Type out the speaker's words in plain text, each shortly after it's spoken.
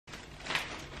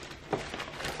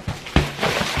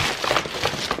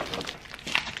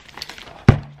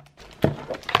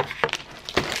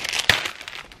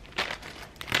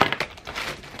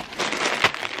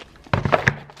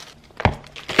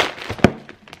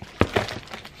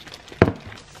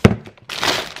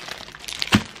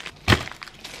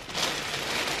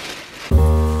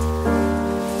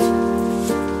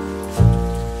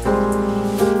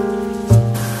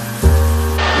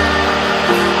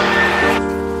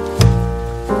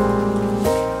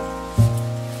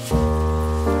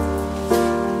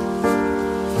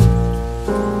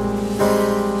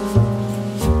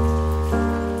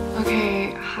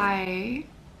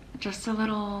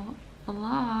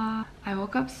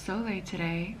up so late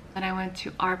today. Then I went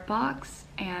to Art Box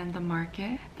and the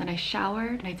market. Then I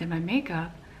showered and I did my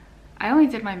makeup. I only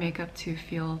did my makeup to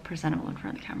feel presentable in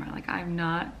front of the camera. Like, I'm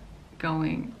not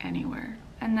going anywhere.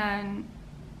 And then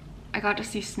I got to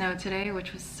see snow today,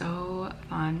 which was so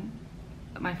fun.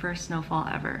 My first snowfall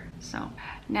ever. So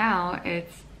now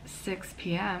it's 6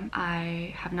 p.m.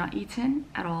 I have not eaten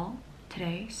at all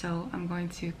today, so I'm going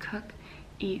to cook,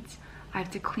 eat. I have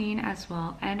to clean as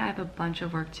well, and I have a bunch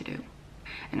of work to do.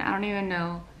 And I don't even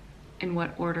know in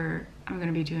what order I'm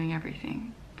gonna be doing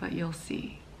everything, but you'll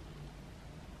see.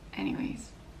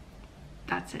 Anyways,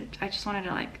 that's it. I just wanted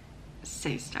to like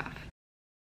say stuff.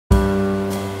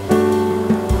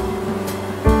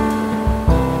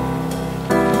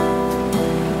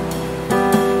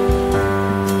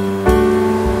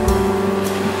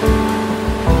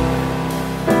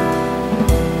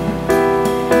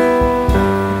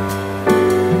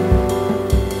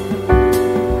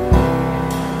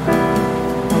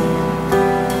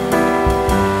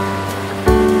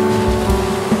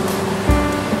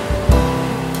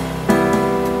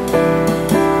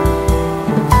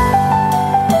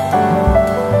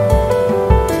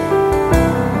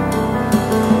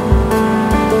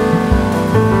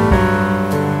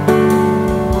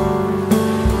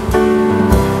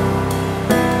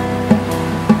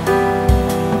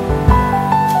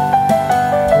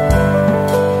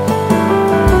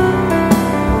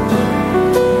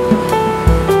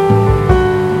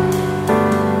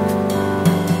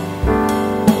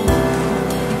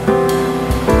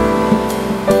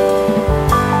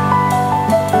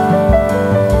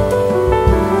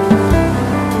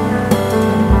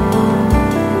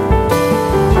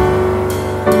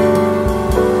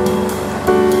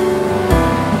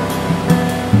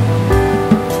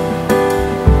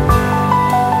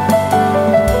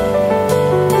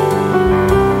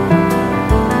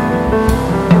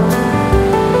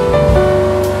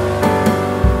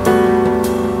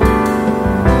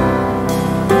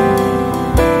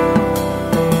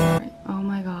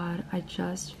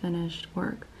 Just finished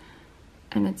work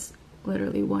and it's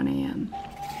literally 1 a.m.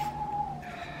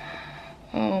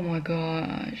 Oh my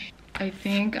gosh. I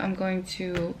think I'm going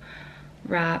to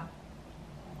wrap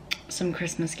some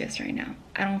Christmas gifts right now.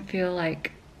 I don't feel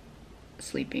like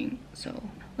sleeping, so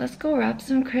let's go wrap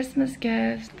some Christmas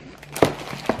gifts.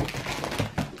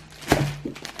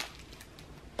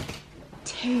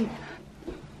 Tape.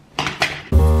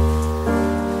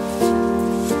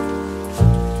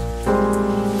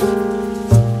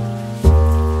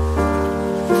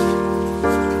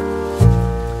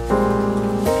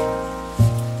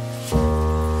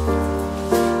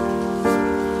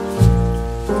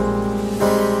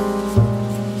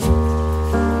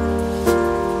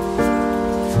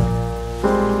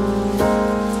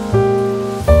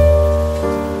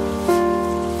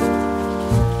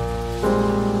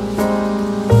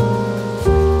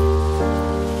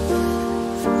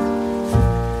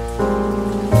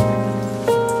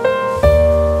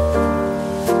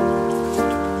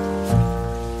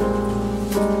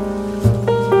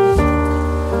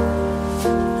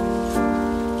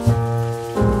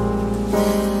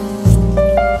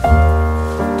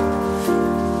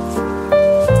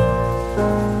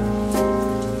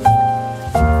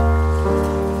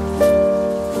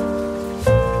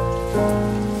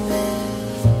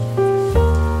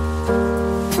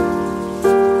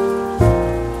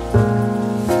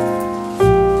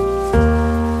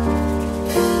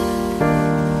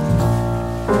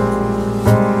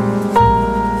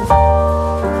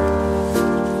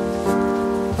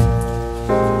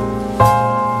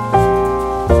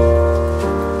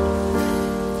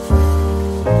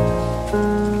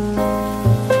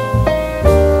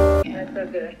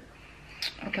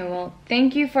 Okay, well,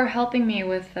 thank you for helping me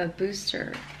with the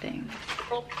booster thing.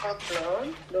 No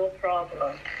problem. No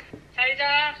problem. 잘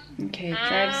자. Okay,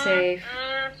 drive safe.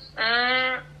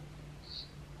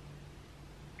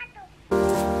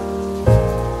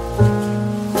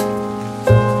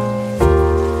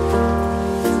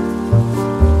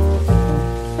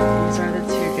 These are the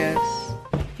 2 gifts.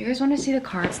 You guys want to see the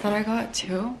cards that I got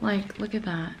too? Like, look at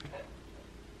that.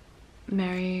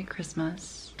 Merry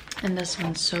Christmas. And this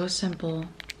one's so simple.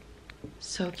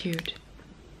 So cute.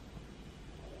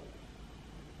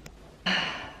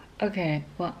 Okay,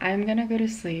 well, I'm gonna go to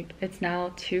sleep. It's now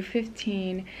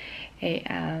 2:15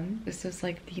 a.m. This was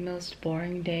like the most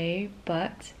boring day,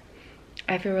 but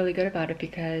I feel really good about it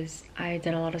because I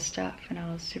did a lot of stuff and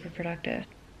I was super productive.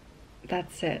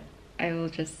 That's it.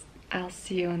 I'll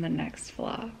see you in the next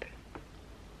vlog.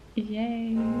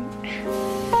 Yay!